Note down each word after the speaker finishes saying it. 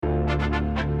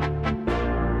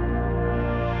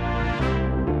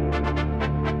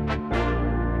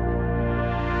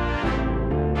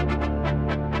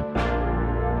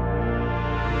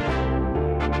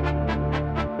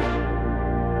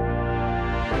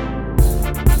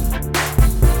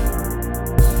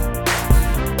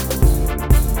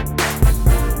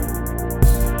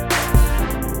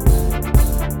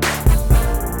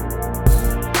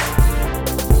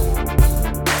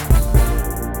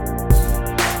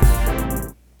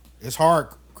It's hard,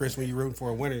 Chris, when you're rooting for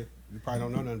a winner. You probably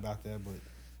don't know nothing about that, but You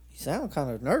sound kind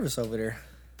of nervous over there.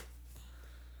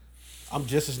 I'm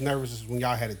just as nervous as when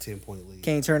y'all had a 10-point lead.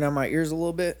 Can you turn down my ears a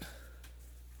little bit?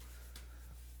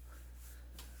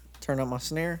 Turn up my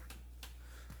snare.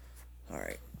 All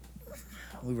right.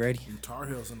 We ready? Tar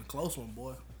Heels in the close one,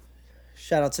 boy.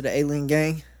 Shout out to the Alien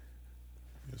Gang.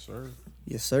 Yes, sir.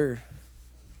 Yes, sir.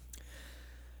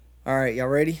 All right, y'all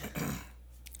ready?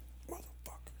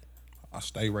 I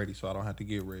stay ready so I don't have to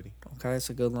get ready. Okay, it's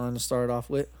a good line to start off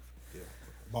with. Yeah,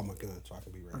 I bought my gun so I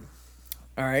can be ready.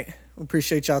 All right. We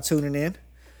appreciate y'all tuning in.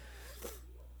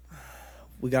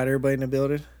 We got everybody in the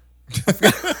building. I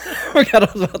forgot what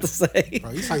I was about to say.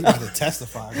 Bro, you sound like you about to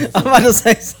testify. I'm about to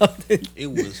say something. It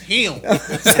was him.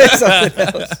 Say something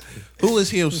else. Who is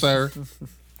him, sir?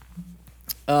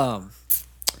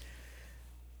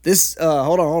 This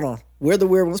hold on. We're the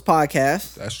Weird Ones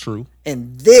podcast. That's true.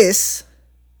 And this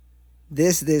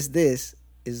is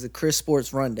the Chris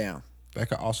Sports Rundown. That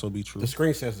could also be true. The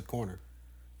screen says the corner.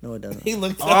 No, it doesn't. He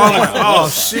looked. Oh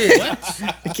shit!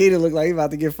 The kid look like he about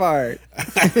to get fired.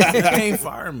 You can't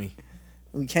fire me.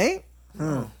 We can't?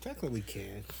 Technically, we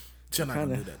can. You're not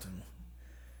gonna do that to me.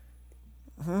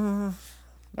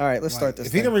 All right, let's start this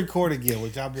If he thing. can record again,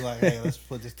 would y'all be like, "Hey, let's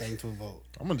put this thing to a vote"?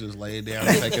 I'm gonna just lay it down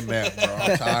and take a nap, bro.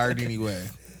 I'm tired anyway.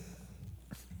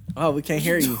 Oh, we can't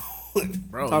hear you.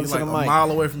 Bro, Talk you're to like a the mic. mile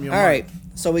away from your All mic. right,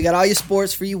 so we got all your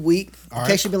sports for you week. In All case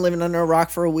right. you've been living under a rock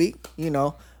for a week,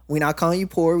 we not calling you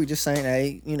poor. We just saying,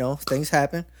 hey, things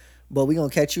happen. But we going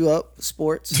to catch you up with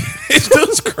sports. It's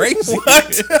just crazy.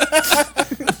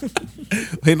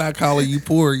 They're not calling you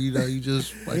poor. You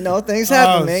just like, Things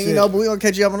happen, Oh, man. shit. But we going to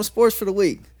catch you up on the sports for the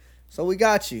week. So we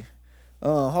got you.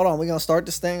 Hold on. We're going to start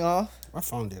this thing off. My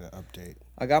phone did an update.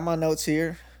 I got my notes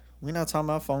here. We're not talking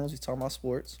about phones. We're talking about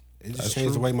sports. It just That's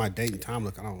changed the true. way my date and time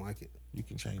look. I don't like it. you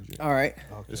can change it. All right.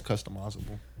 It's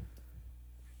customizable.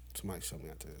 Somebody show me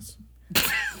after this.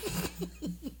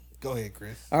 Go ahead,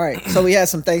 Chris. All right. So we had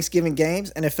some Thanksgiving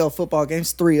games, NFL football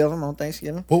games, 3 of them on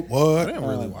Thanksgiving. I What? didn't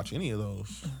really watch any of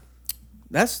those.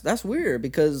 That's weird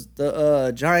because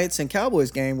the Giants and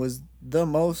Cowboys game was the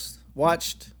most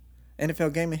watched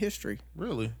NFL game in history.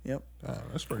 Really? Yep.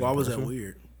 That's pretty. Why was that impressive.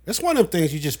 weird? It's one of them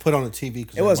things you just put on the TV.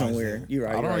 Cause It wasn't everybody's weird. there. You're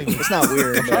right. I You're don't right. even- It's not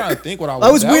weird. I'm but trying to think what I was.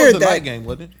 That was weird Was the that- night game,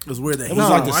 wasn't it? It was weird that It was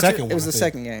like the second one. it was I the think.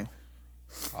 second game.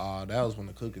 That was when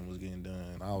the cooking was getting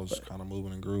done. I was kind of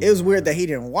moving and grooving. It was weird that he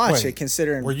didn't watch Wait, it,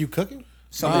 considering Were you cooking?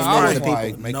 some of I these was people.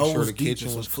 like making Nose sure the deep in kitchen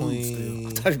some was food clean.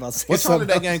 I was about to say What time did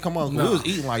that something game come on? We was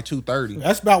eating like 2:30.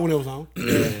 That's about when it was on.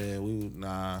 Yeah,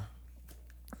 nah.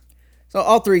 So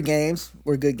all 3 games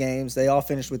were good games. They all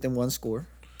finished within 1 score.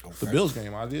 The Bills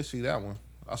game, I did see that one.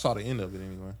 I saw the end of it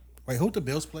anyway. Wait, who the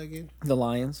Bills play again? The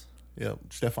Lions. Yep,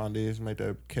 Stephon Diggs made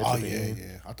that catch Oh at the end.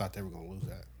 yeah. I thought they were gonna lose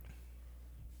that.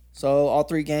 So all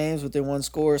 3 games within 1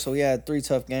 score. So we had 3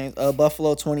 tough games.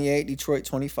 Buffalo 28, Detroit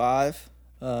 25,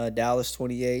 Dallas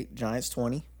 28, Giants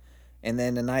 20. And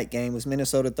then the night game was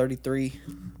Minnesota 33,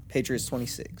 Patriots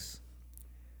 26.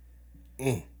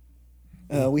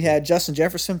 We had Justin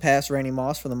Jefferson pass Randy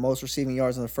Moss for the most receiving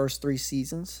yards in the first 3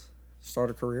 seasons,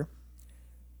 starter career.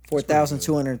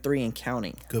 4,203 and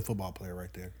counting. Good football player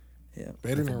right there. Yeah.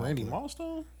 Better than Randy Moss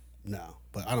though. No,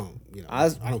 but I don't. I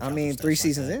don't. count mean, those 3 stats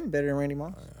seasons like that. in, better than Randy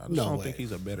Moss. I just No don't way. think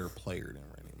he's a better player than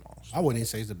Randy Moss. I wouldn't even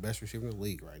say he's the best receiver in the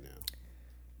league right now.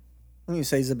 When you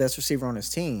say he's the best receiver on his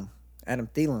team, Adam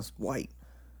Thielen's white.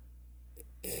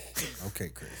 Okay,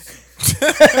 Chris.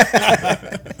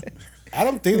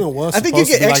 Adam Thielen was. I think you supposed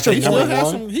get to be extra like the He still, number had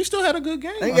one. some, he still had a good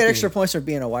game. I think you get extra points for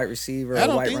being a white receiver, a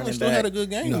Adam white Thielen running still had a back. good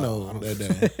game No, I though don't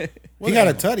that day. He got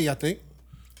a tutty, I think.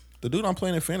 The dude I'm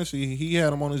playing in fantasy, he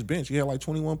had him on his bench. He had like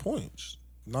 21 points,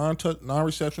 9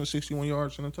 receptions, 61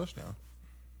 yards, and a touchdown.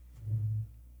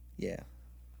 Yeah.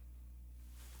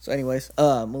 So, anyways,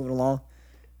 moving along.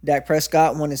 Dak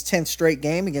Prescott won his 10th straight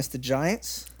game against the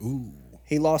Giants. Ooh,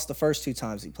 He lost the first 2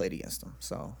 times he played against them.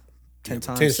 So, 10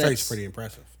 times. 10 since. straight's pretty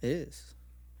impressive. It is.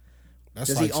 That's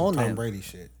Does he like some own Tom them? Brady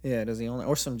shit. Yeah, does he own it?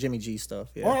 Or some Jimmy G stuff.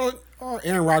 Yeah. Or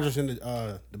Aaron Rodgers in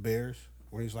the Bears,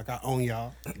 where he's like, I own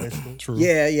y'all. Basically. True.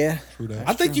 Yeah. True that.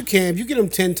 I think you can. If you get him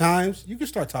 10 times, you can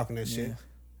start talking that shit.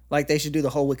 Like, they should do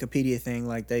the whole Wikipedia thing.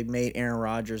 Like, they made Aaron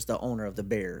Rodgers the owner of the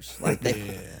Bears. Like,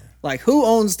 like who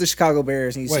owns the Chicago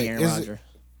Bears? And you Wait, see Aaron is it- Rodgers.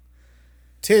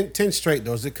 10 straight,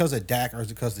 though. Is it because of Dak or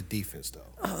is it because of the defense,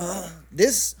 though?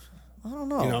 This, I don't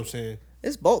know. You know what I'm saying?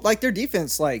 It's both. Like, their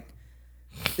defense, like,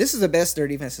 this is the best their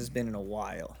defense has been in a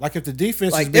while. Like, if the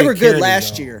defense Like, is they being were good carried,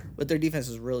 last though, year, but their defense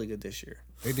is really good this year.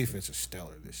 Their defense is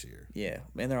stellar this year. Yeah,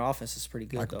 and their offense is pretty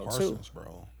good, Michael though, Parsons, too.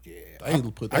 bro. Yeah. They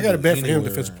put that I got a dude bet for him anywhere.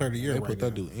 defensive player of the year They right put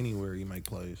that now. dude anywhere he make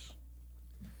plays.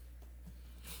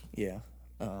 Yeah.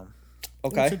 Let's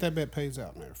Okay. see if that bet pays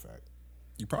out. Matter of fact,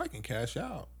 You probably can cash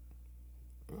out.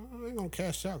 I ain't gonna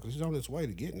cash out because he's on his way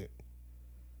to getting it.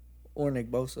 Or Nick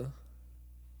Bosa.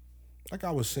 Like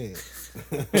I was saying,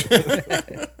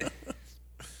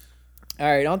 All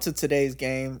right, on to today's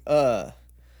game.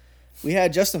 We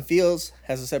had Justin Fields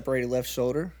has a separated left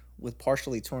shoulder with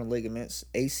partially torn ligaments,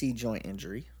 AC joint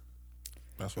injury.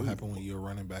 That's what happened when you're a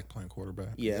running back playing quarterback.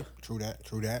 Yeah. true that.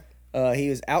 True that. He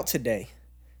was out today.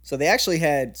 So they actually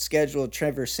had scheduled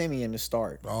Trevor Siemian to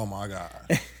start. Oh my God.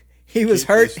 He was Get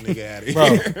hurt. this nigga out of Bro,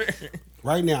 here.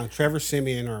 right now, Trevor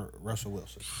Siemian or Russell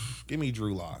Wilson. Give me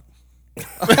Drew Lock.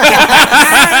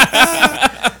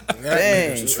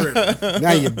 Dang.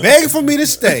 Now you're begging for me to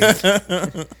stay.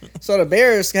 So the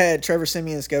Bears had Trevor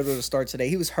Siemian scheduled to start today.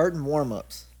 He was hurt in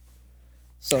warm-ups.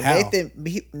 So How?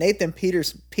 Nathan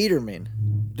Peterman,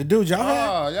 The dude y'all had,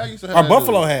 Oh, y'all used to have or that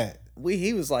Buffalo dude. had.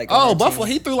 he was like, Oh, on that Buffalo.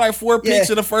 team. He threw like 4 picks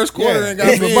Yeah. in the first quarter Yeah. and got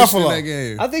Yeah. benched Buffalo. in that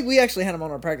game. I think we actually had him on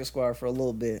our practice squad for a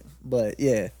little bit, but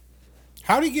yeah.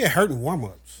 How'd he get hurt in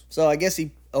warm-ups? So I guess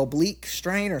he oblique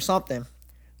strain or something.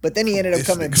 But then he ended up This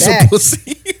coming nigga's a back.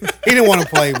 pussy. He didn't want to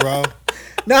play, bro.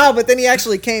 No, but then he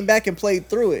actually came back and played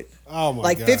through it. Oh my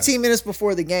Like god. 15 minutes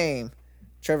before the game,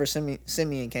 Trevor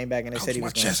Siemian came back and they said he my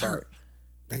was going to chest start. hurt.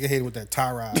 I get hit with that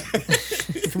tie rod.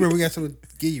 Come here, we got something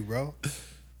to give you, bro.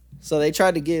 So they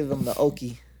tried to give him the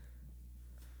Okie.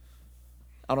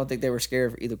 I don't think they were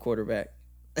scared for either quarterback.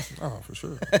 Oh, for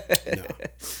sure. No.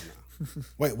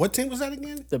 Wait, what team was that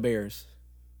again? The Bears.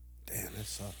 Damn, that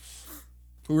sucks.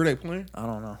 Who were they playing? I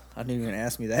don't know. I didn't even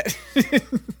ask me that.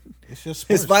 It's just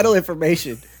It's sports. vital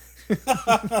information.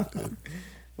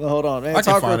 Well, hold on, man. I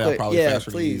can Talk find real out quick. probably Yeah,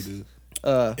 faster please. than you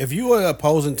do. If you were an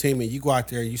opposing team and you go out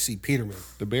there and you see Peterman,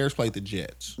 The Bears played the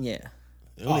Jets. Yeah,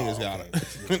 Them niggas got it.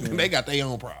 They got their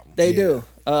own problem. they do.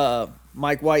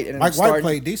 Mike White and Mike White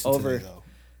played decent over. today, though.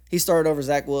 He started over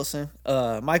Zach Wilson.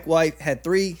 Mike White had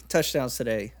 3 touchdowns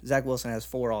today. Zach Wilson has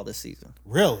 4 all this season.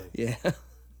 Really? Yeah.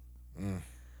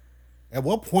 At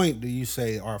what point do you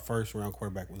say our first round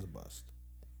quarterback was a bust?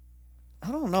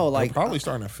 I don't know. They're Like, probably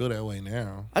starting to feel that way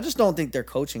now. I just don't think their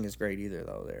coaching is great either,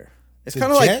 though. There, it's The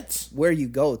kind of like Jets? where you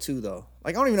go to, though.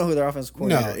 Like, I don't even know who their offensive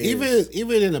coordinator No, is.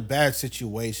 even in a bad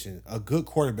situation, a good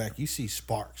quarterback, you see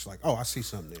sparks. Like, oh, I see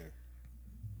something there.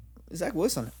 Zach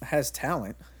Wilson has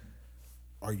talent.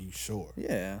 Are you sure?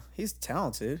 Yeah, he's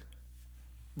talented.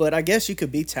 But I guess you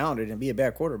could be talented and be a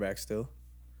bad quarterback still.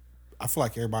 I feel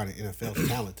like everybody in the NFL is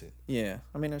talented. Yeah,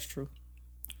 I mean, that's true.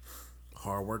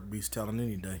 Hard work beats talent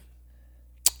any day.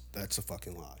 That's a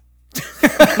fucking lie.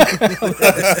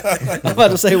 I'm about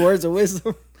to say words of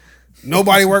wisdom.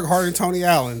 Nobody worked harder than Tony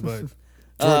Allen, but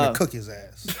Jordan to cook his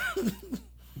ass.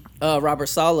 Robert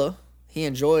Saleh, he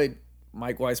enjoyed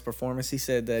Mike White's performance. He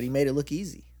said that he made it look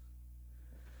easy.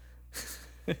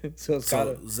 So it's kind So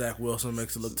of Zach Wilson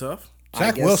makes it look tough.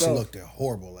 Zach guess Wilson so. looked at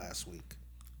horrible last week.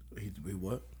 He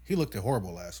what? He looked at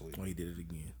horrible last week. Oh, he did it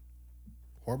again.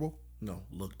 Horrible? No,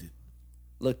 looked it.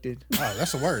 looked it. Oh,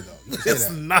 that's a word though. You can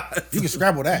say that. Not. You can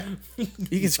scrabble that.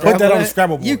 You can scrabble that on the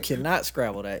Scrabble board. You cannot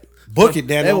scrabble that. Book it,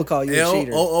 They Daniel. will call you a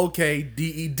cheater.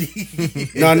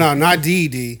 LOOKDED. No, not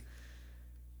DED.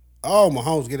 Oh,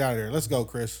 Mahomes, get out of there. Let's go,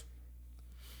 Chris.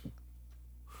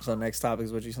 So next topic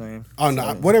is what you're saying. Oh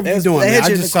no, whatever you're doing, They man. had I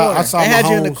you in just the corner. I saw They had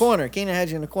you in the Mahomes. corner. Keenan had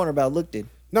you in the corner about looked it.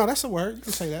 No, that's a word. You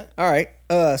can say that. All right.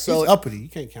 He's So uppity. You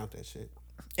can't count that shit.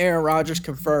 Aaron Rodgers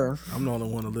confirmed. I'm the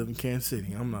only one to live in Kansas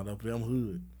City. I'm not up there. I'm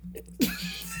hood.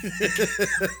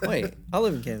 Wait, I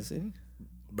live in Kansas City.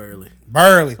 Barely.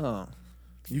 Burley. Oh,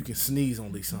 You can sneeze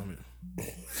on Lee Summit.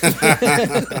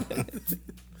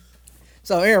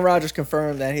 so Aaron Rodgers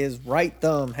confirmed that his right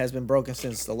thumb has been broken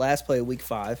since the last play of Week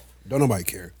 5 Don't nobody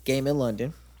care. game in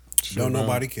London. Don't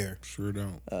nobody care. Sure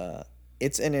don't.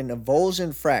 It's an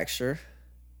avulsion fracture,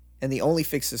 and the only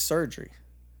fix is surgery.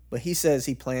 But he says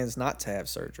he plans not to have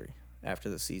surgery after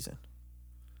the season.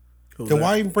 Who's Then that?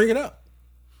 why even bring it up?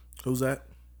 Who's that?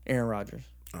 Aaron Rodgers,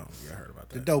 Oh, yeah, I heard about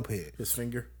The that. dope head. His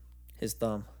finger. his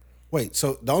thumb. Wait,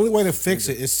 so the only way to fix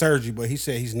it is surgery, but he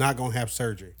said he's not gonna have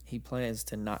surgery. He plans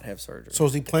to not have surgery. So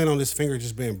is he planning on this finger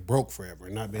just being broke forever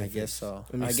and not being I guess fixed? so.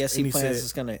 And he- I guess and he he plans said-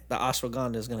 it's gonna the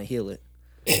ashwagandha is gonna heal it.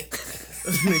 Keep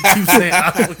saying,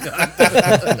 oh,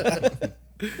 God.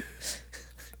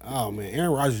 Oh man,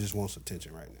 Aaron Rodgers just wants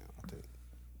attention right now. I think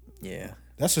Yeah.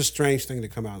 that's a strange thing to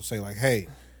come out and say. Like, hey,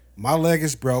 my leg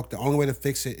is broke. The only way to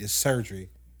fix it is surgery.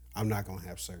 I'm not gonna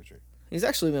have surgery. He's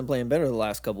actually been playing better the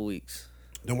last couple weeks.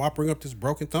 Then why bring up this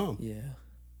broken thumb? Yeah.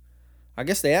 I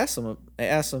guess they asked him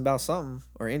about something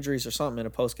or injuries or something in a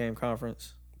post game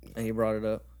conference, and he brought it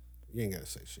up. You ain't gotta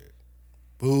say shit.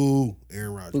 Boo,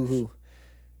 Aaron Rodgers. Boo hoo.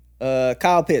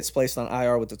 Kyle Pitts placed on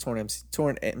IR with the torn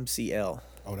MCL.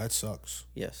 Oh, that sucks.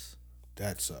 Yes.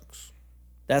 That sucks.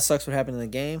 That sucks what happened in the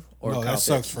game? Or No, Kyle that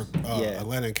sucks Pitts? for Yeah.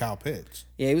 Atlanta and Kyle Pitts.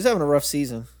 Yeah, he was having a rough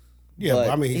season. Yeah, But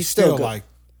but I mean, he's still still good. like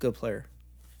Good player.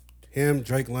 him,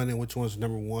 Drake London. Which one's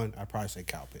number one? I'd probably say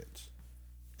Kyle Pitts.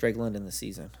 Drake London this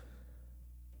season.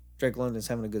 Drake London's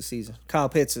having a good season. Kyle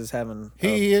Pitts is having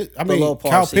He is. I below mean,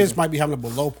 par Kyle Pitts season. might be having a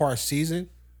below par season,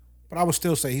 but I would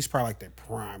still say he's probably like their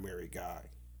primary guy.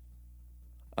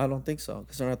 I don't think so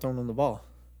because they're not throwing him the ball.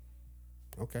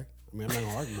 Okay. I mean, I'm not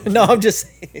gonna argue. with No, you. I'm just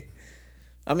saying.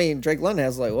 I mean, Drake London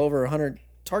has like over 100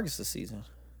 targets this season.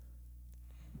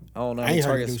 I don't know how I many ain't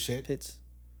heard him targets do shit. Pitts.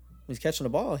 He's catching the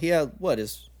ball. He had I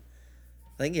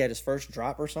think he had his first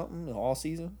drop or something all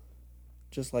season,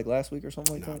 just like last week or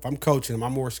something like Nah, that. if I'm coaching him,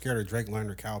 I'm more scared of Drake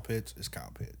London or Kyle Pitts. It's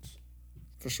Kyle Pitts.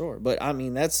 For sure. But I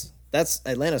mean, that's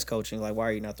Atlanta's coaching. Like, why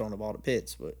are you not throwing the ball to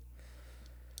Pitts? But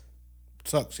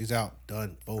Sucks. He's out.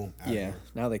 Done. Boom. Out of yeah, here.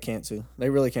 now they can't too. They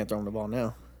really can't throw him the ball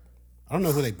now. I don't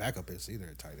know who they backup is either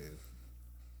at tight end.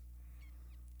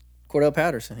 Cordell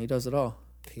Patterson, he does it all.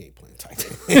 He ain't playing tight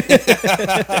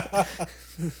end.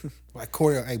 Like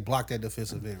Corey, hey, block that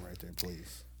defensive end right there,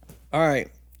 please. All right,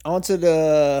 on to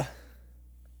the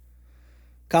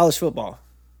college football.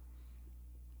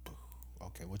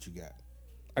 Okay, what you got?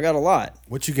 I got a lot.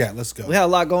 What you got? Let's go. We had a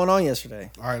lot going on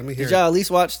yesterday. All right, let me hear Did it. y'all at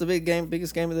least watch the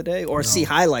biggest game of the day, or see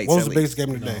highlights? What was at the least? biggest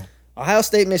game of the day? Ohio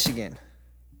State, Michigan.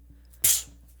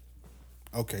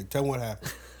 Okay, tell me what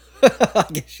happened. I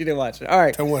guess you didn't watch it. All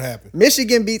right, Tell me what happened.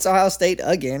 Michigan beats Ohio State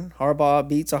again. Harbaugh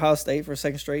beats Ohio State for a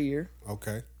second straight year.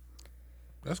 Okay,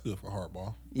 That's good for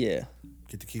hardball. Yeah,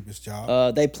 get to keep his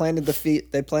job. they planted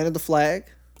the planted the flag.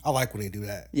 I like when they do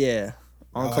that. Yeah,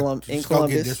 I on like, in just don't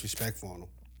get Columbus. disrespectful on them.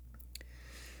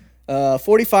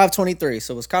 45-23,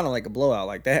 so it was kind of like a blowout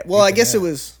like that. Well, I guess it Yeah.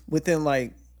 was within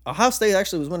like Ohio State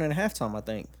actually was winning at halftime, I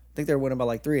think. I think they were winning by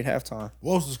like 3 at halftime.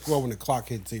 What was the score when the clock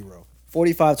hit 0?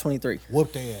 45-23.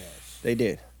 Whoop their ass. They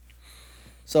did.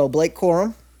 So Blake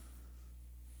Corum,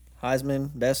 Heisman,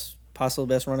 possible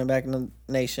best running back in the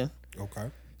nation. Okay.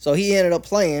 So he ended up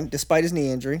playing despite his knee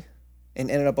injury and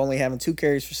ended up only having 2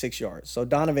 carries for 6 yards. So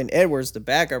Donovan Edwards, the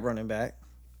backup running back,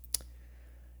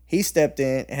 he stepped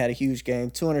in and had a huge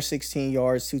game, 216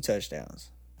 yards, 2 touchdowns.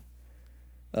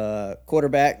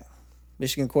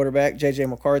 Michigan quarterback, J.J.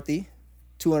 McCarthy,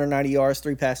 290 yards,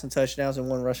 3 passing touchdowns, and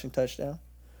 1 rushing touchdown.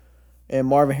 And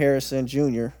Marvin Harrison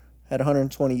Jr. had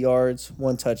 120 yards,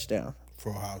 1 touchdown.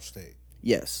 For Ohio State.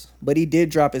 Yes, but he did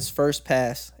drop his first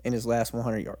pass in his last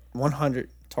 100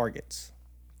 targets.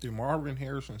 Did Marvin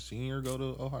Harrison Sr. go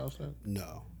to Ohio State?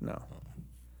 No. No.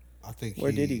 I think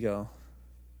Where did he go?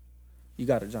 You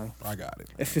got it, Johnny. I got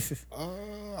it. I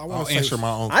I'll want to answer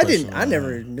my own I question. didn't. I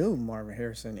never knew Marvin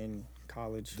Harrison in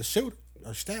college. The shooter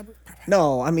or stabber.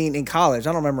 No, I mean in college.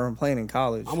 I don't remember him playing in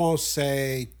college. I'm going to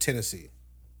say Tennessee.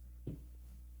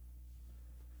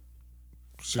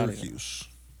 Syracuse.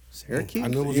 Syracuse. I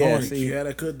knew it was Yeah, orange. see, You had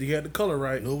the color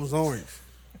right. I knew it was orange.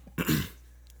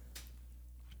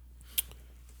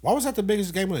 Why was that the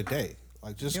biggest game of the day?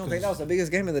 Like just You don't think that was the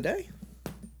biggest game of the day?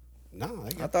 nah, they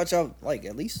I got, thought y'all like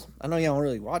at least. I know y'all don't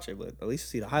really watch it, but at least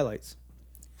see the highlights.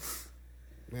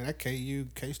 man, that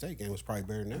K-State game was probably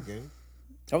better than that game.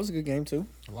 That was a good game too.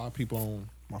 A lot of people on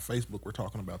my Facebook were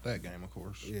talking about that game, of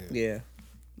course. Yeah. Yeah.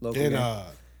 Local Then game.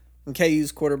 And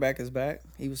KU's quarterback is back.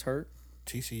 He was hurt.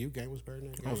 TCU game was better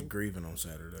than that I was game. grieving on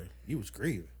Saturday. You was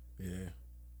grieving. Yeah.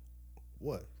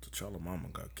 What? T'Challa mama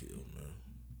got killed, man.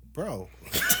 Bro.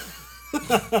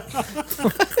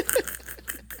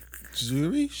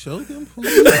 Jury, show them who.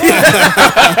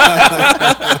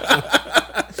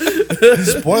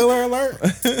 Spoiler alert.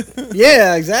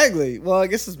 Yeah, exactly. Well, I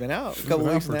guess it's been out a couple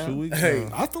weeks for now. 2 weeks. Hey.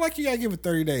 I feel like you gotta give it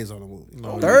 30 days on the movie.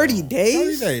 No, 30 30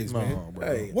 days? days, no, man. bro.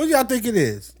 Hey. What do y'all think it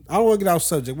is? I don't want to get off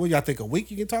subject. What do y'all think? A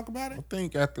week you can talk about I it?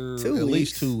 think after 2 at weeks.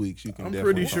 least 2 weeks, you can. I'm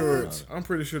definitely pretty talk sure. about it. I'm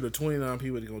pretty sure the 29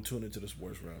 people that are gonna tune into the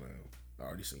sports round. I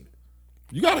already seen it.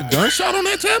 You got a gunshot on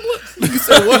that tablet? You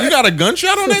said what? You got a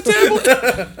gunshot on that tablet?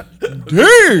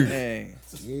 Dang. Dang.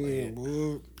 Yeah,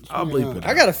 boy. I'll bleep it.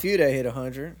 I got a few that hit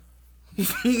 100.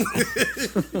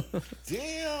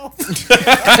 Damn.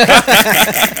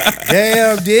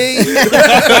 Damn, D.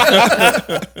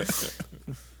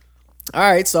 All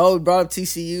right, so we brought up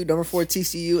TCU. Number 4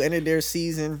 TCU ended their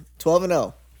season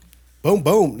 12-0. Boom,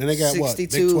 boom. Then they got what? Big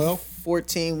 12?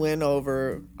 62-14 win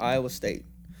over Iowa State.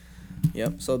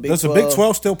 Yep. So Big Does the 12. Big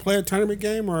 12 still play a tournament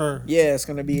game or? Yeah, it's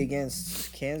going to be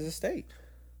against Kansas State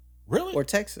Really? or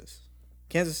Texas.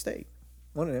 Kansas State.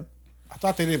 One of them. I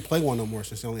thought they didn't play one no more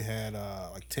since they only had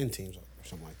like 10 teams or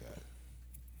something like that.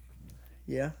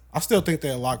 Yeah. I still think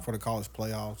they're locked for the college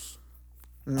playoffs.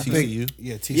 TCU.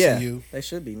 Yeah, Yeah, TCU. they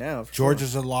should be now. for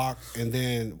Georgia's a lock, and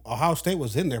then Ohio State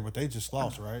was in there, but they just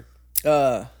lost, right?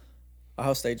 sure.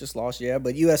 Ohio State just lost, yeah,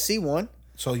 but USC won.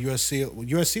 So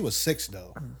USC was 6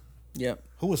 though. Yep.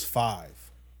 Who was 5?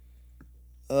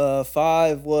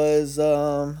 5 was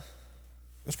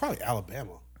It's probably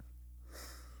Alabama.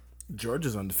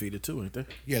 Georgia's undefeated too, ain't they?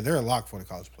 Yeah, they're a lock for the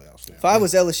college playoffs now. 5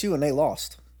 was LSU and they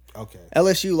lost. Okay.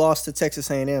 LSU lost to Texas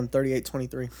A&M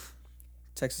 38-23.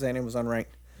 Texas A&M was unranked.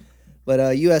 But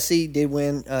USC did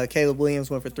win. Caleb Williams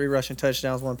went for 3 rushing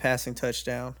touchdowns, 1 passing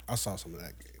touchdown, I saw some of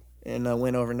that game. and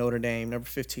win over Notre Dame, number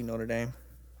 15 Notre Dame.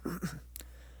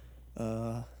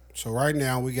 So right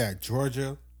now we got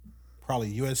Georgia,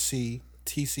 probably USC,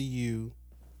 TCU,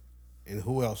 and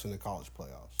who else in the college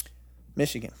playoffs?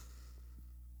 Michigan.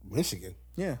 Michigan.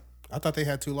 Yeah. I thought they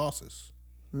had 2 losses.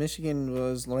 Michigan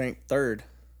was ranked 3rd,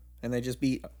 and they just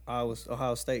beat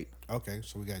Ohio State. Okay,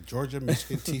 so we got Georgia,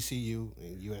 Michigan, TCU,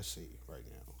 and USC right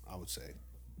now, I would say.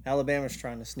 Alabama's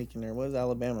trying to sneak in there. What is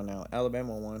Alabama now?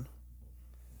 Alabama won.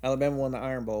 Alabama won the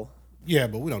Iron Bowl. Yeah,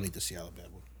 but we don't need to see Alabama.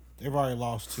 They've already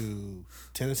lost to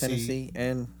Tennessee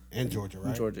and Georgia,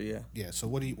 right? Georgia, yeah. Yeah, so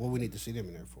what we need to see them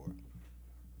in there for?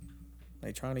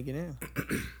 They trying to get in.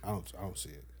 I don't see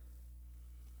it.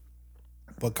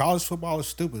 But college football is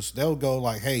stupid. So they'll go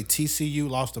like, hey, TCU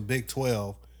lost the Big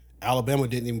 12. Alabama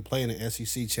didn't even play in the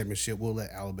SEC championship. We'll let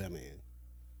Alabama in.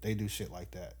 They do shit like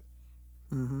that.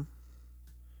 Mm-hmm.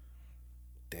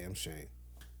 Damn shame.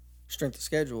 Strength of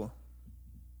schedule.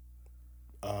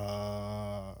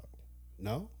 No?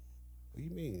 What do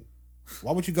you mean?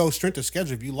 Why would you go strength of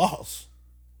schedule if you lost?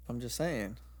 I'm just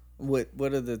saying. What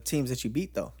are the teams that you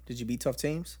beat, though? Did you beat tough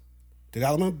teams? Did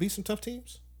Alabama beat some tough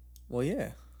teams? Well,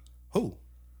 yeah. Who?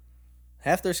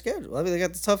 Half their schedule. I mean, they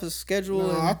got the toughest schedule.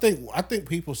 No, and- I think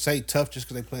people say tough just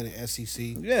because they play in the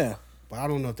SEC. yeah. But I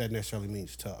don't know if that necessarily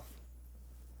means tough.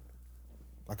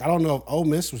 Like, I don't know if Ole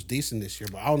Miss was decent this year,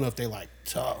 but I don't know if they like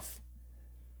tough.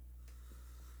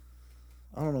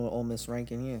 I don't know what Ole Miss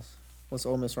ranking is. What's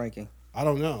Ole Miss ranking? I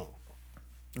don't know.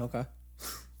 Okay.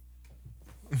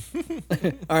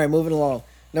 All right, moving along.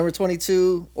 Number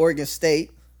 22, Oregon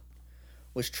State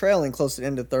was trailing close to the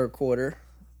end of the third quarter,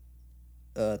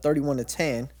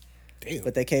 31-10, Damn.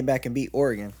 but they came back and beat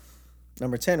Oregon.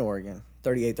 Number 10, Oregon,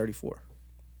 38-34.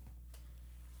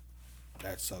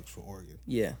 That sucks for Oregon.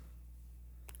 Yeah.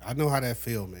 I know how that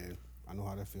feel, man. I know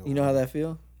how that feel. You know how that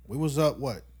feel? We was up,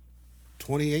 what,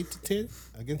 28-10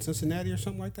 against Cincinnati or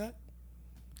something like that?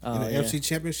 In the Yeah. FC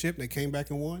Championship, they came back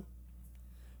and won.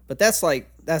 But that's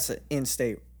an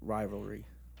in-state rivalry.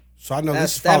 So I know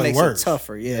this is That probably makes worse. it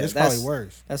tougher. Yeah, it's that's probably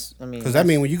worse. That's Because that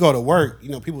mean when you go to work,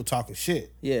 people talking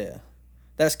shit. yeah,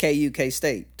 that's KU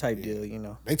K-State type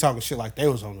deal. They talking shit like they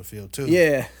was on the field too.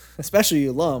 Yeah, especially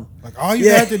you alum. Like all you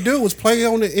Yeah. had to do was play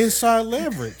on the inside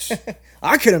leverage.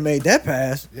 I could have made that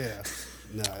pass. Yeah.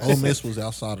 No, Ole Miss was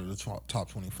outside of the top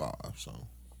 25, so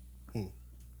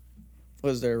What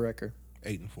is their record?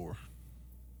 8-4.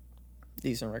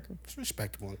 Decent record. it's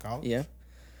respectable in college. Yeah.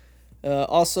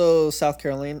 Also, South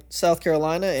Carolina, and South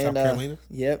Carolina?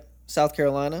 Yep, South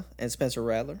Carolina and Spencer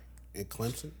Rattler And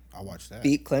Clemson, I watched that.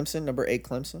 beat Clemson, number 8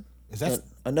 Clemson. Is that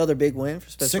Another big win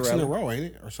for Spencer 6 in Rattler a row, ain't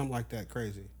it, or something like that?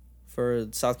 Crazy. for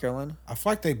South Carolina. I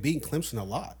feel like they beat Clemson a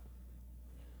lot.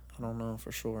 I don't know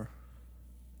for sure.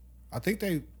 I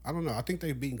don't know. I think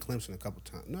they've beaten Clemson a couple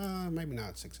times. No, maybe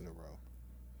not 6 in a row.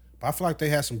 But I feel like they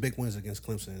had some big wins against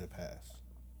Clemson in the past.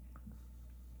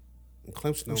 And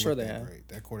Clemson don't sure look they that have. great.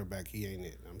 That quarterback, he ain't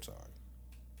it. I'm sorry.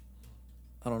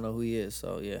 I don't know who he is,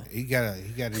 so yeah. He got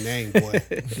a name, boy.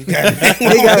 He got a name.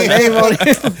 He got a name on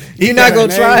him. You not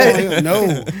gonna try it?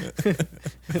 No. It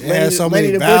Lenny- had so Lenny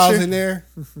many the vowels Butcher? in there.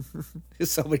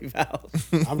 There's so many vowels.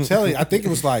 I'm telling you, I think it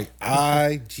was like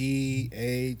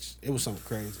IGH. It was something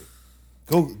crazy.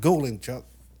 Google him, Chuck.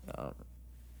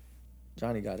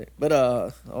 Johnny got it. But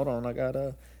hold on, I got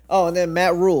oh, and then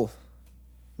Matt Rule.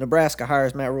 Nebraska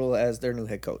hires Matt Rule as their new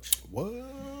head coach. What?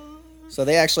 So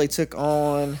they actually took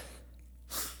on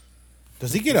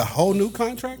Does he get a whole new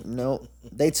contract?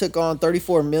 they took on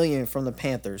 $34 million from the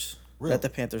Panthers Really? that the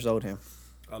Panthers owed him.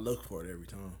 I look for it every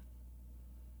time.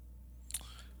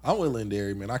 I'm with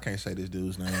Lindary, man. I can't say this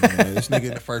dude's name, man. This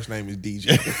nigga, the first name is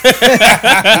DJ.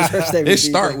 First name It was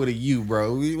start DJ. with a U,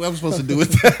 bro. What am I supposed to do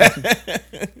with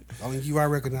that? Only you I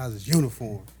recognize his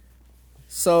uniform.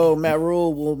 So Matt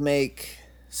Rule will make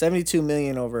 $72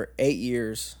 million over 8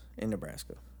 years in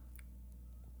Nebraska.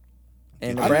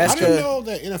 And I Nebraska, didn't know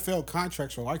that NFL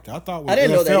contracts were like that. I thought when I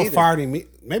didn't know that NFL either. fired him,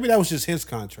 maybe that was just his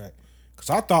contract. Because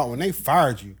I thought when they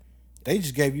fired you, they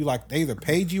just gave you they either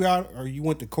paid you out or you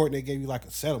went to court and they gave you a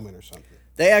settlement or something.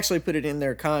 they actually put it in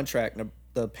their contract.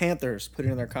 the Panthers put it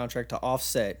in their contract to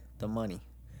offset the money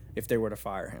if they were to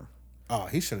fire him. Oh,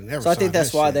 he should have never. So I think signed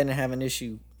that's that why shit. they didn't have an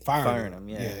issue firing him.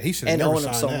 Yeah, he should have and never owing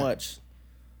him signed so that. much.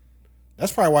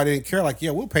 That's probably why they didn't care. Like,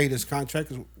 yeah, we'll pay this contract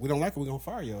because we don't like it. We're gonna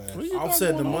fire your ass.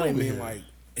 Offset the money mean like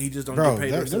he just don't Bro, get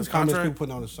paid those his comments people contract,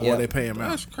 putting on the side. or they pay him out.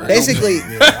 That's crazy. Basically,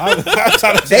 I'm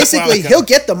trying to say basically why- he'll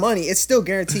get the money. It's still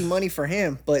guaranteed money for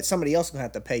him, but somebody else gonna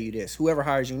have to pay you this. Whoever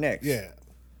hires you next. Yeah.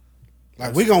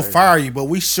 Like, we're going to fire you, but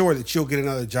we sure that you'll get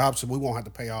another job, so we won't have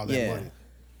to pay all that Yeah. money.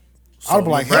 I'll be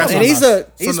like, hell Nebraska- no.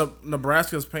 And he's So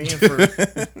Nebraska's paying for.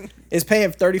 is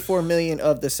paying $34 million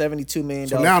of the $72 million.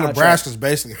 So now contract. Nebraska's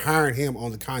basically hiring him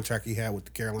on the contract he had with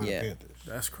the Carolina Yeah. Panthers.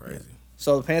 That's crazy.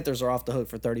 So the Panthers are off the hook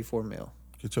for $34 million.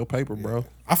 Get your paper, bro.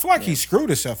 I feel like he screwed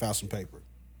himself out some paper.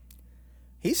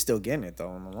 He's still getting it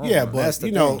though. In the long Yeah, run. That's but, the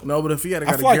you know, thing. No, but if he had I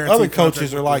got a feel like guaranteed other coaches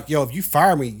contract are with like, yo, if you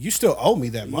fire me, you still owe me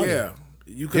that the- money. yeah,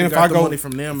 you could Then have if got I the go, money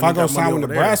from them. if and I you go got money sign with over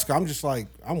there. Nebraska, I'm just like,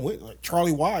 I'm with like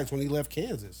Charlie Wise when he left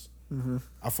Kansas.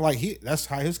 I feel like that's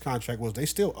how his contract was. They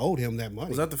still owed him that money.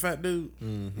 Was that the fat dude?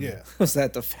 Yeah. Was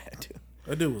that the fat dude?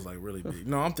 That dude was like really big.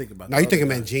 No, I'm thinking about. No, the you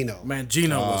thinking other guy. Mangino.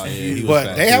 Mangino was yeah, huge. he was But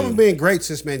fat they too. haven't been great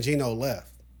since Mangino left.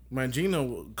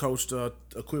 Mangino coached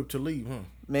Equipped to Leave, huh?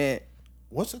 Man,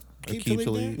 What's it? Keep Keep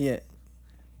to lead lead. yeah.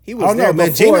 He I was don't know. there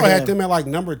before Mangino had him. them at like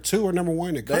number 2 or number 1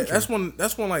 in the country.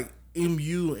 That's when like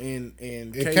MU and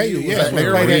KU, KU, was yeah, like, they they played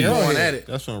were at going Arrowhead. at it.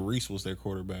 That's when Reese was their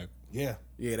quarterback. Yeah.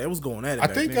 Yeah, they was going at it. I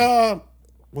back think, then.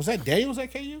 was that Daniels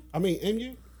at KU? I mean,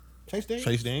 MU? Chase Daniels?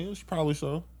 Chase Daniels, probably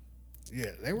so. Yeah,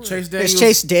 they were. Chase Daniels, It's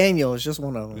Chase Daniel. It's just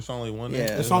one of them. It's only one. Yeah.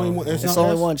 there. It's only one. It's not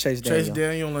only us. one Chase Daniel. Chase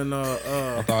Daniel, and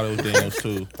I thought it was Daniels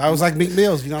too. That was like Meek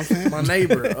Mills, you know what I'm saying? my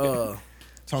neighbor,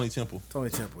 Tony Temple. Tony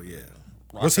Temple. Yeah,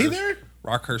 Was he there?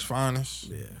 Rockhurst finest.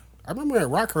 yeah, I remember at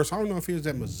Rockhurst. I don't know if he was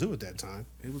at Mizzou at that time.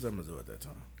 he was at Mizzou at that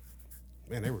time.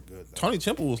 Man, they were good, though. Tony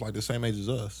Temple was like the same age as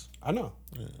us. I know.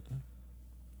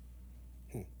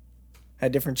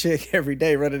 Had different chick every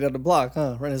day running down the block,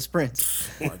 huh? Running sprints.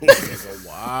 Like,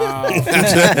 wow.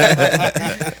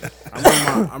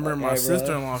 I remember my Hey, bro.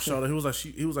 sister-in-law showed her.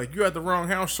 He was like, "You're at the wrong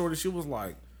house, shorty." She was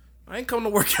like, "I ain't coming to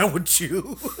work out with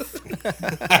you."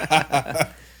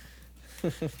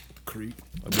 Creep.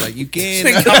 I'd be like, you can.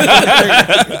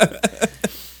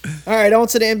 All right, on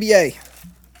to the NBA.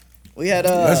 We had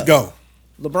Let's go.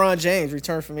 LeBron James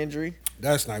return from injury.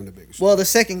 That's not even the biggest. Well, the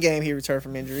second game he returned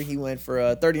from injury, he went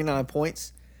for 39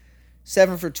 points,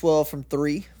 7 for 12 from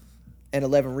 3, and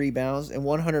 11 rebounds, and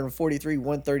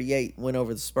 143-138 win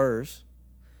over the Spurs.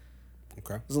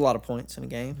 Okay. There's a lot of points in the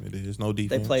game. It is no They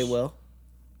defense. played well.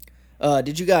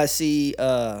 Did you guys see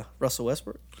Russell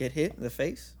Westbrook get hit in the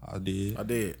face? I did. I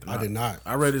did. I did not.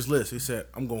 I read his list. He said,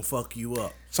 "I'm gonna fuck you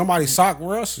up." Somebody socked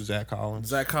Russ. Zach Collins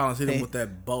Zach Collins hit him with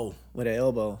that bow, With an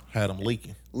elbow. had him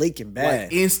leaking. Leaking bad.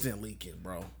 like instant leaking,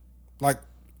 bro. Like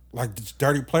this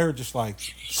dirty player just like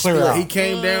clear He out.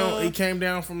 came down. He came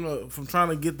down from trying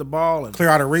to get the ball and Clear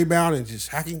out a rebound and just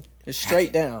hacking. It's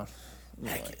straight down.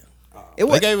 It They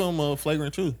was, gave him a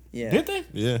flagrant too. yeah. Did they?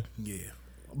 Yeah. yeah,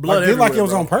 Like, did like it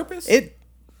was bro. on purpose? It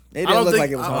didn't look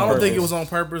like it was on I don't purpose. think it was on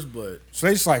purpose, but So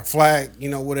they just like flag,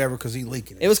 whatever, because he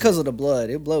leaking. It was because of the blood.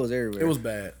 It blood was everywhere. it was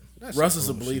bad. Russ is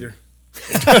a bleeder.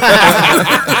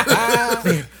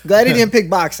 Glad he didn't pick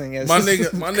boxing. As My his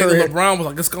nigga career. LeBron was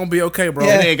like, "It's gonna be okay, bro."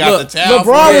 Yeah. They got Look, the towel.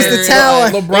 LeBron was the yeah,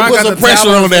 talent. LeBron They put got some the pressure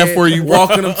towel on his that head, for you, bro.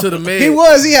 walking him to the med. He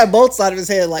was. He had both sides of his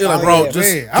head. Like, He like, oh, bro, yeah. just-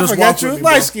 Hey, I just forgot walk you with was me,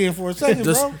 bro. light skinned for a second,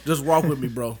 bro. Just walk with me,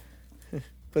 bro.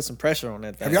 Put some pressure on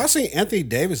that thing. Have y'all seen Anthony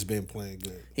Davis been playing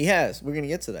good? He has. We're gonna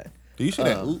get to that. Do you see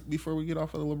that oop before we get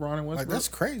off of the LeBron and Like Westbrook? that's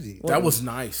crazy. That was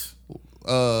nice.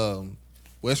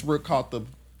 Westbrook caught the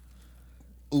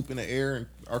oop in the air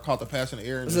or caught the pass in the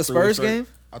air. And Was just it threw Spurs straight. game?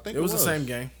 I think It was the same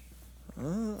game.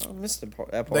 I missed that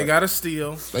part. They got a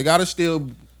steal. They got to steal.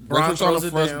 Bron throws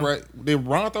it down. Did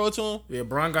Bron throw it to him? Yeah,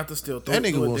 Bron got the steal. That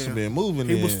nigga wasn't been moving.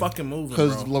 He was then. fucking moving,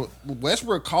 Because bro.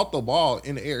 Westbrook caught the ball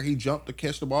in the air. He jumped to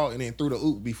catch the ball and then threw the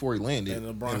oop before he landed.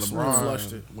 And LeBron smooth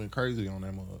flushed it. went crazy on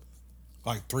that mug.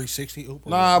 Like 360 oop.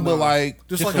 Nah, but like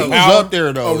Just just like he a was power- up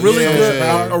there though. A really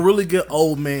Yeah. good, a really good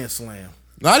old man slam.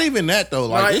 Not even that though.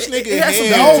 Like Nah, this it- nigga it had some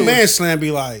The had- old man slam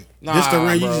be like, this the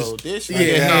ring you bro, just. this Yeah,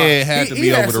 nigga nah. head had to He be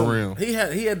had over the some- rim.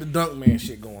 He had the dunk man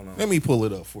shit going on. Let me pull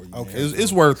it up for you. Okay. Okay,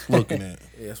 it's worth looking at.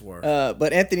 Yeah, it's worth.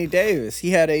 But Anthony Davis,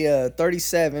 he had a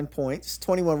 37 points,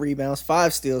 21 rebounds,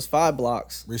 5 steals, 5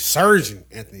 blocks Resurgent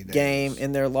Anthony Davis. game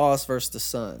in their loss versus the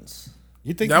Suns.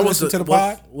 You think that you was listened to the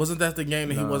pod? Wasn't that the game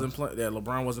that he wasn't playing? That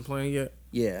LeBron wasn't playing yet.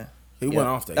 Yeah. He Yeah. went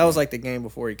off that. That was game. like the game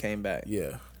before he came back.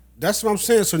 yeah. That's what I'm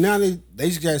saying. So now they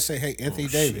just gotta say, hey, Anthony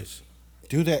Davis,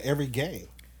 do that every game.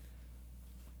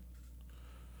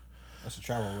 That's a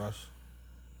travel rush.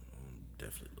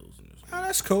 Definitely losing this. Oh,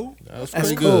 that's cool. That's That's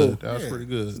pretty cool. good. That was Yeah. pretty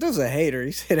good. There's a hater.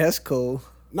 He said that's cool.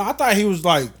 No, I thought he was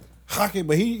like hockey,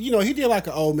 but he did like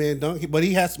an old man dunk, but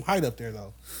he had some height up there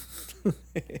though.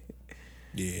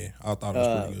 Yeah, I thought it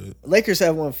was pretty good. Lakers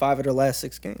have won 5 of their last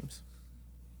 6 games.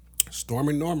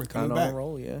 Stormy Norman coming Kind of on back. a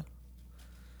roll, yeah.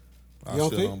 I You don't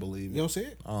still think? don't believe it. You don't see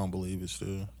it? I don't believe it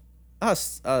still. I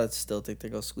still think they're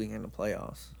gonna squeak in the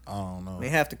playoffs. I don't know. I mean,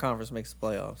 half the conference makes the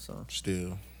playoffs, so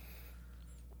Still.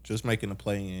 Just making the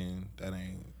play in, that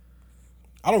ain't.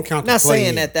 I don't count. I'm not the play saying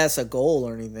in. that that's a goal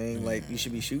or anything like you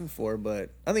should be shooting for, but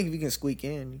I think if you can squeak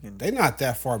in, you can. They not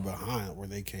that far behind where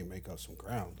they can't make up some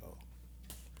ground though.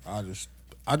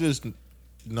 I just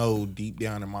know deep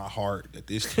down in my heart that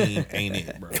this team ain't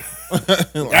it, bro.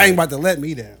 I ain't about to let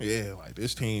me down. Yeah, like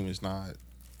this team is not.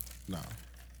 No.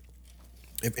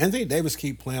 If Anthony Davis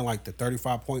keep playing like the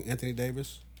 35-point Anthony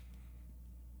Davis,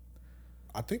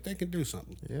 I think they can do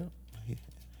something. Yeah.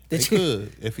 They Did you-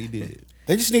 could if he did.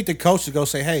 They just need the coach to go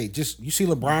say, "Hey, just you see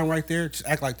LeBron right there, just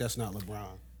act like that's not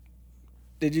LeBron."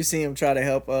 Did you see him try to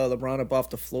help LeBron up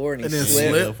off the floor and he And then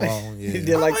slipped? slip. He Yeah.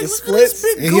 did like the look at this splits.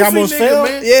 big And he goofy almost nigga, fell?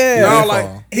 man. Yeah. No, Yeah.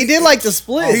 like He did like the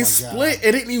splits. he God. split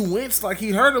and then he winced like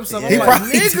he hurt himself. He I'm like,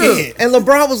 probably nigga. did. And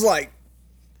LeBron was like,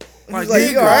 Like, like,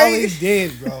 nigga, you all right? Probably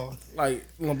did, bro. like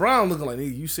LeBron looking like,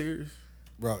 nigga, you serious?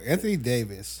 Bro, Anthony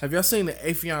Davis. Have y'all seen the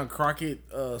Afion Crockett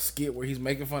skit where he's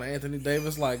making fun of Anthony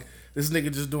Davis? Like this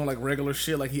nigga just doing like regular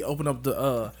shit. Like he opened up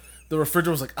the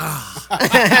refrigerator, was like, ah.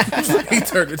 He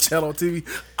turned the channel on TV.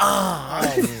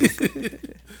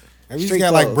 Maybe he's Street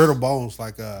got like clothes. brittle bones,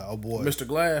 like oh boy, Mr.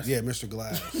 Glass. Yeah, Mr.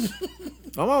 Glass.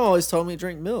 my mom always told me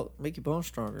drink milk, make your bones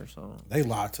stronger. So They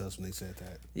lied to us when they said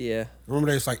that. yeah, Remember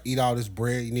they was like, eat all this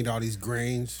bread, you need all these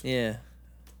grains. yeah.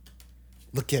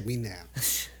 Look at me now,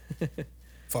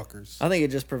 fuckers. I think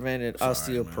it just prevented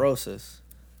osteoporosis.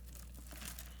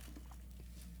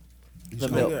 The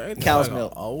milk, Nigga, ain't cow's that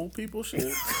milk. Old people shit.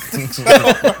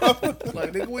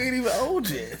 Like nigga, we ain't even old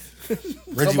yet.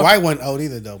 Reggie White wasn't old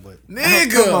either though, but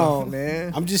Nigga. Come on,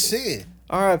 man. I'm just saying,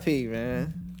 R.I.P.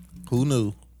 Man. Who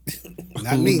knew?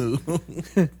 not Who me, knew?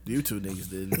 You two niggas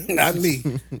didn't. not me.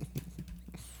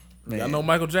 Y'all know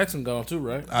Michael Jackson gone too,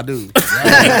 right? I do. But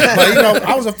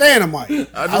I was a fan of Mike.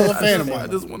 I was a fan of I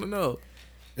Mike. just want to know.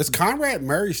 Is Conrad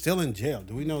Murray still in jail?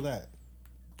 Do we know that?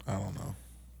 I don't know.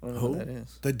 I don't know what that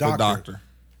is. The The doctor. doctor.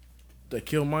 They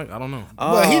killed Mike? I don't know.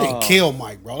 Well, he Oh. didn't kill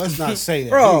Mike, bro. Let's not say that. he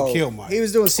Bro, didn't kill Mike. he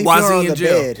was doing CPR Why is on he the in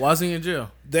jail? bed. Why is he in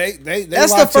jail? They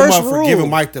That's the locked him first up for rule. giving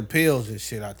Mike the pills and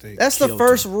shit. I think That's the Killed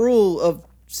first rule of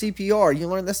CPR. You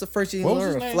learn that's the first thing you What was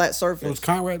learn. his A name? flat It surface. was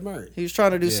Conrad Murray. He was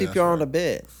trying to do Yeah, that's CPR on the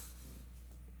bed.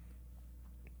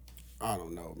 I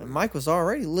don't know, And man. Mike was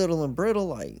already little and brittle.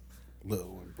 Like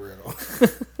Little and brittle.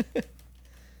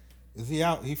 Is he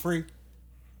out? He free?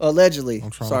 allegedly.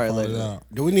 I'm trying Sorry, to find it allegedly. out.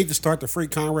 Do we need to start the free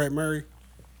Conrad Murray?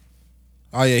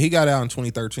 Oh yeah, he got out in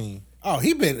 2013. Oh,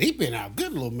 he been out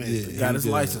good little minute. Yeah. Got his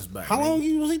did. license back. How nigga.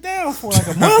 long was he down for? Like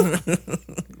a month?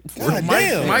 God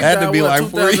damn. Mike Had to died, be what, like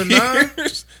 4 2009?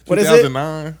 years. What is it?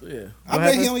 2009. Yeah. I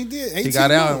bet he only did 18 He got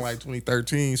out in months. like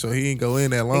 2013, so he didn't go in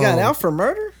that long. He got out for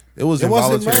murder? It was It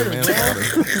wasn't involuntary murder,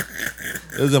 manslaughter.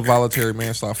 It was involuntary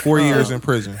manslaughter. 4 years in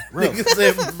prison. Nigga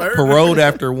said murder. Paroled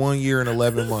after 1 year and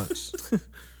 11 months.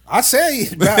 I say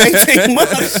about 18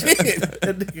 months. Shit.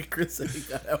 That nigga Chris said he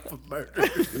got out for murder.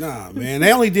 Nah, man.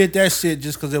 They only did that shit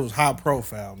just because it was high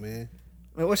profile, man.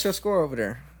 Man, what's your score over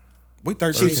there? We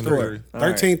 13 score.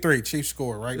 13-3. 13-3. Chief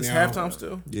score right It's now. halftime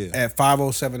still? Yeah. At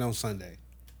 5:07 on Sunday.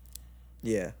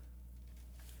 Yeah.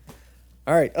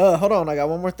 All right. Hold on. I got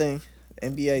one more thing.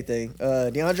 NBA thing.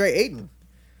 DeAndre Ayton,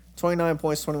 29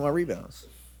 points, 21 rebounds,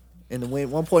 in the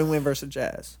win 1 point win versus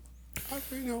Jazz.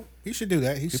 He should do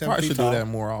that. He's He 7 probably feet should tall. do that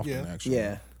more often, Yeah. actually.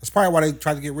 Yeah, That's probably why they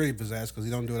tried to get rid of his ass because he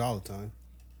don't do it all the time.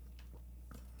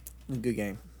 good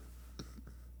game.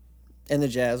 And the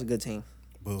Jazz, a good team.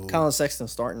 Boo. Colin Sexton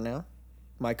starting now.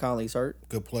 Mike Conley's hurt.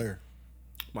 Good player.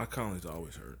 My Conley's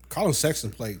always hurt. Colin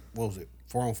Sexton played, what was it,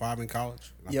 4-on-5 in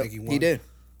college? I think he won. He did.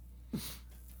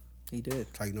 He did.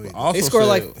 That's how you know he did. Also They scored said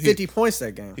like 50 points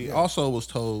that game. He also was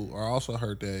told, or also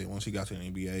heard that once he got to the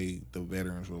NBA, the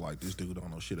veterans were like, "This dude don't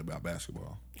know shit about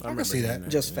basketball." I can see that.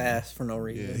 Just fast for no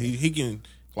Yeah, reason. he can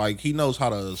like he knows how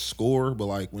to score, but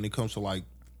like when it comes to like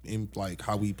in like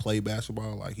how we play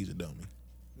basketball, like he's a dummy.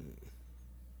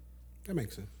 That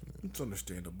makes sense. It's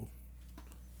understandable.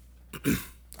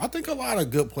 I think a lot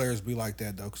of good players be like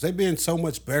that, though, because they've been so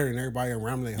much better than everybody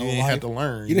around them their You whole ain't life. have to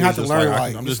learn. You didn't have to was learn. just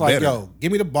Like, I'm it's just like, better. yo,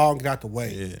 give me the ball and get out the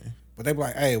way. Yeah. But they be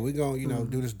like, hey, we're going to,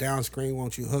 do this down screen.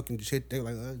 Won't you hook and just hit? They're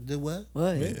like, do what?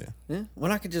 What? Yeah. Yeah.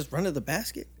 When I could just run to the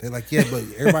basket. They're like, yeah, but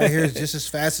everybody here is just as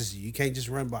fast as you. You can't just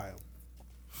run by them.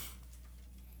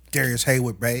 Darius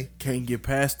Haywood, Bay. Can't get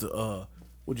past the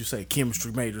what'd you say,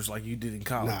 chemistry majors like you did in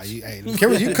college. Nah,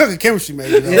 you cook a chemistry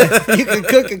major. Though. Yeah, you can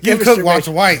cook a You chemistry cook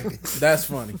Walter White. That's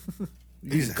funny.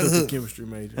 He's You cook a chemistry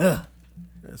major.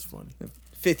 That's funny.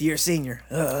 5th year senior.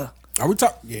 Are we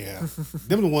talking? Yeah,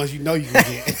 them the ones you know you can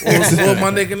get. What was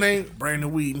my nigga name?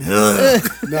 Brandon Wheaton.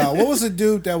 No, what was the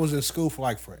dude that was in school for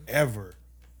like forever?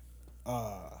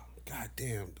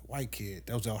 Goddamn, the white kid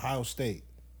that was at Ohio State.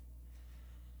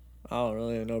 I don't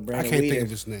really know. Brandon can't think Wheaton of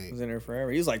his name. was in there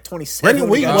forever. He was like 27. Brandon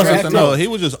when he Wheaton got wasn't drafted. No, he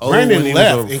was just old. Brandon when he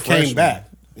left was a and freshman. came back.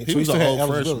 And He so was still an had old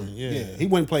eligibility. freshman. Yeah. He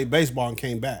went and played baseball and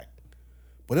came back.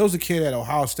 But there was a kid at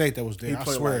Ohio State that was there. He I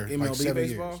played, swear, like, like MLB 7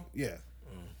 baseball? years. Yeah,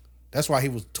 that's why he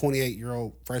was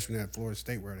 28-year-old freshman at Florida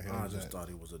State. Where the hell I was just that? thought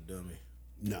he was a dummy.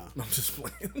 No, I'm just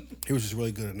playing. he was just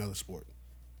really good at another sport.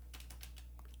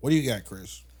 What do you got,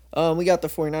 Chris? We got the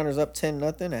 49ers up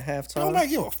 10-0 at halftime. Nobody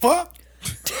give a fuck.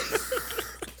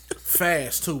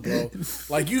 Fast too, bro.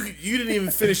 Like you didn't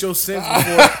even finish your sentence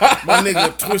before my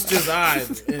nigga twist his eye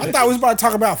and I thought we was about to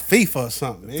talk about FIFA or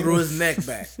something. Man. threw his neck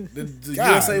back. Did the God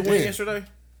USA win damn. yesterday?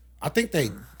 I think they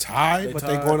tied, but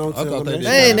they tied. going on to I thought they elimination. did.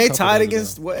 Dang, a they couple tied days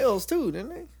against Wales too, didn't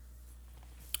they?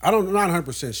 I'm not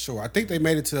 100% sure. I think they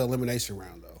made it to the elimination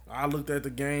round though. I looked at the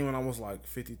game and I was like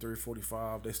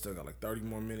 53-45. They still got like 30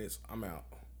 more minutes. I'm out.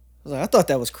 I was like, I thought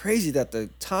that was crazy that the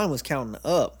time was counting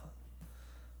up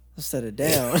instead of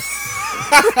down.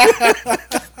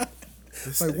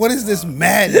 Like, what is this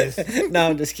madness? No,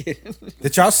 I'm just kidding.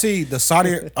 Did y'all see the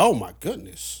Saudi? Oh my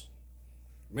goodness,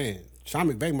 man!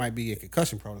 Sean McVay might be in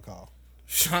concussion protocol.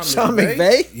 Sean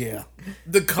McVay? Yeah,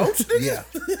 The coach nigga? yeah.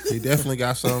 He definitely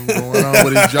got something going on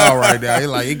with his jaw right now. He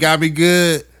like, it got me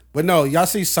good. But no, y'all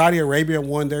see Saudi Arabia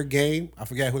won their game. I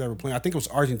forget who they were playing. I think it was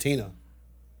Argentina,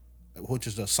 which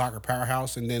is the soccer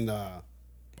powerhouse. And then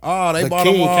Oh, they the bought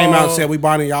king him all. came out and said, "We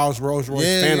buying y'all's Rolls Royce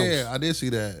Phantoms." Yeah, I did see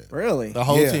that. Really? The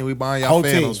whole Yeah. team, we buying Whole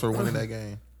y'all Phantoms team. for winning that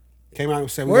game. Came out and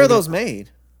said, Where are gonna those do-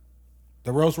 made?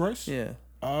 The Rolls Royce? Yeah,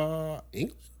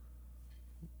 England?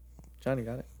 Johnny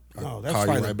got it. No, that's call you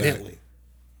probably the right back. Bentley.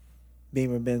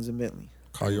 Beamer, Benz, and Bentley.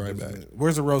 Call you right back.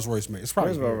 Where's the Rolls Royce made? It's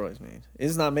probably Where's Rolls Royce made?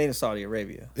 It's not made in Saudi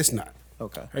Arabia. It's not.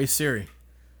 Okay, Hey Siri,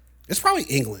 It's probably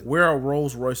England. where are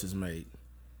Rolls Royces made?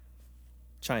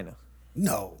 China.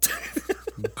 No,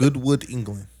 Goodwood,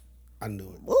 England. I knew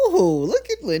it. Ooh, look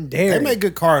at Lindari. They make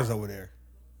good cars over there.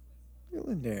 Look at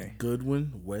Lindari.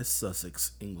 Goodwin, West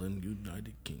Sussex, England,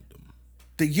 United Kingdom.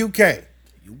 The UK.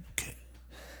 UK.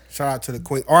 Shout out to the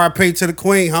Queen. RIP to the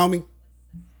Queen, homie.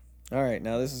 All right,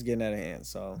 now this is getting out of hand.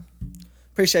 So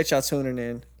appreciate y'all tuning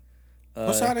in.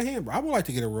 What's out of hand, bro? I would like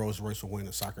to get a Rolls Royce to win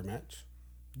a soccer match.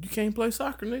 You can't play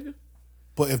soccer, nigga.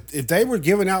 But if they were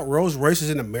giving out Rolls Royces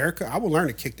in America, I would learn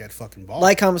to kick that fucking ball.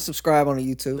 Like, comment, subscribe on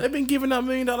the YouTube. They've been giving out $1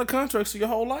 million contracts for your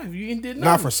whole life. You ain't did nothing.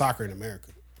 Not for soccer in America.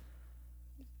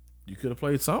 You could have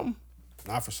played something.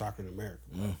 Not for soccer in America.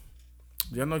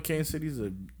 Y'all know Kansas City's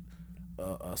a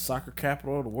soccer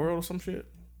capital of the world or some shit?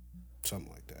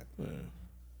 Something like that. Yeah.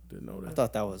 Didn't know I that.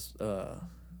 thought that was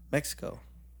Mexico.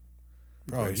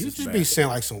 Bro, you Racist just be bastard. saying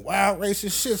like some wild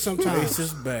racist shit sometimes.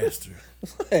 Racist bastard.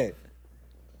 What?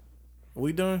 Are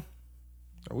we done?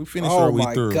 Are we finished or Oh are we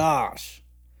my through? gosh,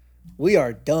 we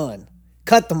are done.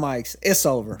 Cut the mics. It's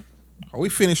over. Are we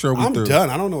finished or are we I'm through? done.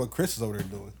 I don't know what Chris is over there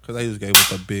doing. Because they just gave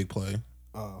us a big play.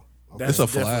 Oh, That's a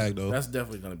definitely- flag, though. That's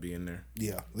definitely going to be in there.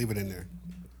 yeah. Leave it in there.